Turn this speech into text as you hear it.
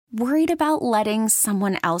Worried about letting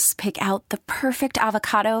someone else pick out the perfect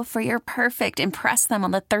avocado for your perfect impress them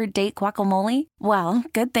on the third date guacamole? Well,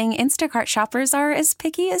 good thing Instacart shoppers are as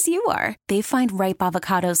picky as you are. They find ripe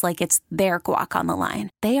avocados like it's their guac on the line.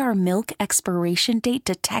 They are milk expiration date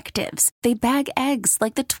detectives. They bag eggs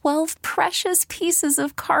like the 12 precious pieces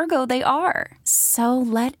of cargo they are. So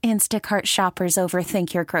let Instacart shoppers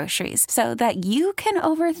overthink your groceries so that you can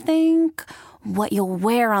overthink what you'll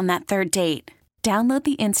wear on that third date. Download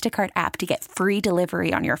the Instacart app to get free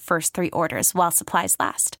delivery on your first 3 orders while supplies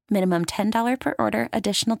last. Minimum $10 per order.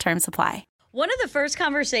 Additional terms apply. One of the first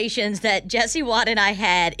conversations that Jessie Watt and I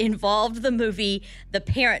had involved the movie The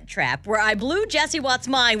Parent Trap, where I blew Jessie Watt's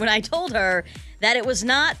mind when I told her that it was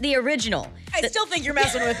not the original. I still think you're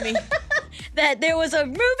messing with me. That there was a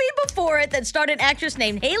movie before it that starred an actress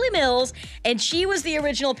named Hayley Mills, and she was the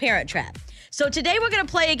original Parent Trap. So today we're going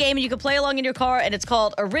to play a game, and you can play along in your car, and it's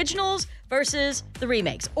called Originals versus the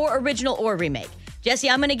Remakes, or Original or Remake. Jessie,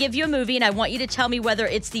 I'm going to give you a movie, and I want you to tell me whether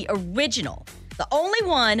it's the original, the only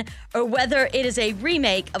one, or whether it is a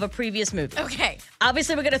remake of a previous movie. Okay.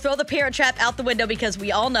 Obviously, we're going to throw The Parent Trap out the window because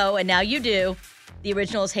we all know, and now you do, the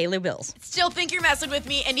original is Hayley Mills. Still think you're messing with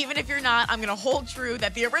me, and even if you're not, I'm going to hold true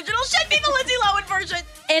that the original should be the Lindsay Lohan version.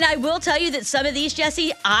 And I will tell you that some of these,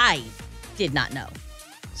 Jessie, I did not know.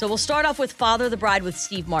 So we'll start off with Father of the Bride with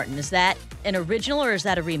Steve Martin. Is that an original or is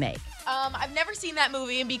that a remake? I've never seen that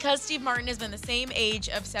movie, and because Steve Martin has been the same age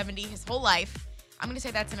of 70 his whole life, I'm going to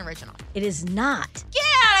say that's an original. It is not. Get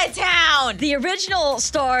out of town! The original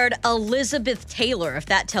starred Elizabeth Taylor, if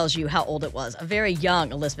that tells you how old it was. A very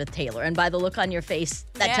young Elizabeth Taylor. And by the look on your face,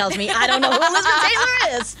 that tells me I don't know who Elizabeth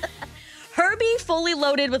Taylor is. Herbie Fully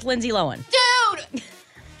Loaded with Lindsay Lohan. Dude!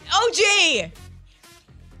 OG!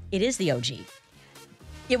 It is the OG.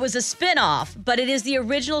 It was a spin-off, but it is the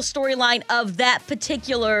original storyline of that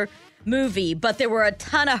particular movie. But there were a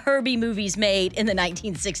ton of Herbie movies made in the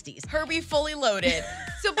 1960s. Herbie Fully Loaded.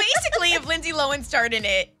 So basically, if Lindsay Lohan starred in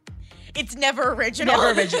it, it's never original.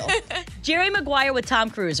 Never original. Jerry Maguire with Tom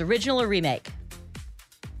Cruise, original or remake?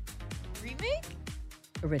 Remake?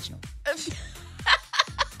 Original.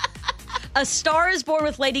 A Star is Born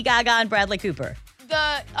with Lady Gaga and Bradley Cooper.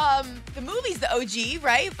 The movie's the OG,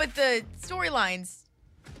 right? But the storylines.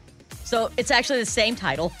 So it's actually the same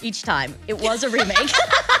title each time. It was a remake. And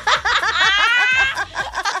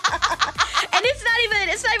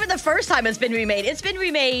it's not even the first time it's been remade. It's been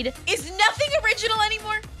remade. Is nothing original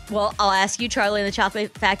anymore? Well, I'll ask you Charlie and the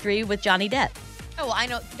Chocolate Factory with Johnny Depp. Oh, well, I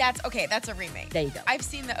know. That's a remake. There you go. I've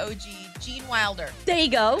seen the OG, Gene Wilder. There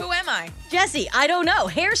you go. Who am I? Jessie, I don't know.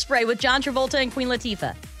 Hairspray with John Travolta and Queen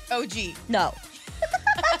Latifah. OG. No.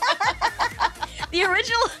 The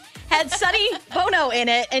original had Sonny Bono in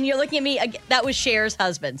it, and you're looking at me. That was Cher's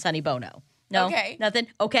husband, Sonny Bono. No? Okay. Nothing?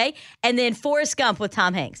 Okay. And then Forrest Gump with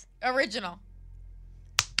Tom Hanks. Original.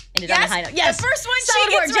 Ended on a high note. Yes. The first one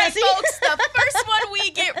she gets right, folks. The first one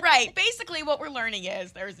we get right. Basically, what we're learning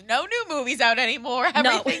is there's no new movies out anymore.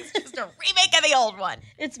 Everything's just a remake of the old one.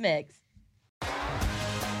 It's mixed.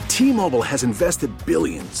 T-Mobile has invested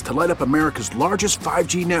billions to light up America's largest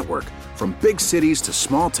 5G network, from big cities to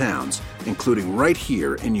small towns, including right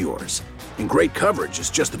here in yours. And great coverage is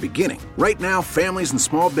just the beginning. Right now, families and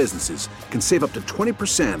small businesses can save up to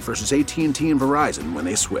 20% versus AT&T and Verizon when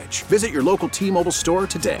they switch. Visit your local T-Mobile store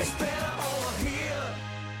today.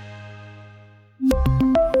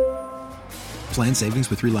 Plan savings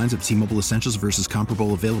with 3 lines of T-Mobile Essentials versus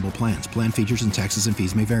comparable available plans. Plan features and taxes and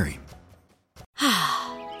fees may vary.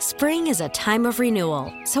 Spring is a time of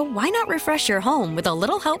renewal, so why not refresh your home with a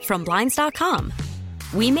little help from Blinds.com?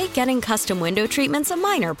 We make getting custom window treatments a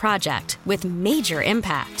minor project with major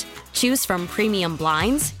impact. Choose from premium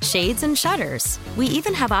blinds, shades, and shutters. We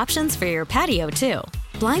even have options for your patio, too.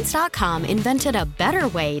 Blinds.com invented a better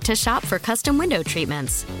way to shop for custom window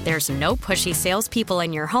treatments. There's no pushy salespeople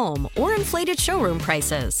in your home or inflated showroom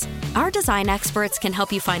prices. Our design experts can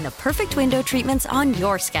help you find the perfect window treatments on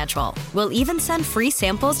your schedule. We'll even send free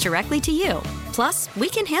samples directly to you. Plus, we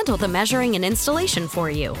can handle the measuring and installation for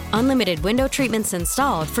you. Unlimited window treatments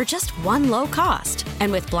installed for just one low cost. And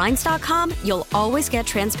with Blinds.com, you'll always get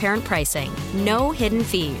transparent pricing. No hidden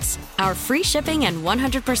fees. Our free shipping and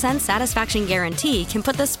 100% satisfaction guarantee can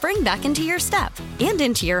put the spring back into your step and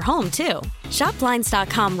into your home, too. Shop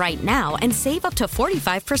Blinds.com right now and save up to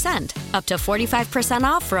 45%. Up to 45%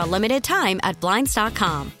 off for a limited time at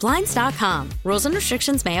Blinds.com. Blinds.com. Rules and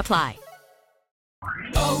restrictions may apply.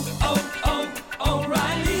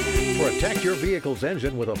 O'Reilly. For a Protect your vehicle's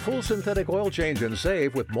engine with a full synthetic oil change and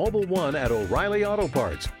save with Mobil 1 at O'Reilly Auto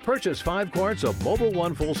Parts. Purchase 5 quarts of Mobil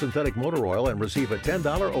 1 full synthetic motor oil and receive a $10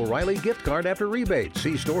 O'Reilly gift card after rebate.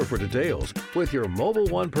 See store for details. With your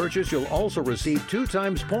Mobil 1 purchase, you'll also receive 2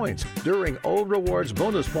 times points during O Rewards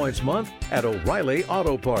Bonus Points Month at O'Reilly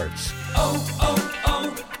Auto Parts.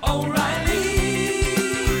 O'Reilly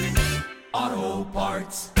Auto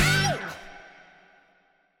Parts.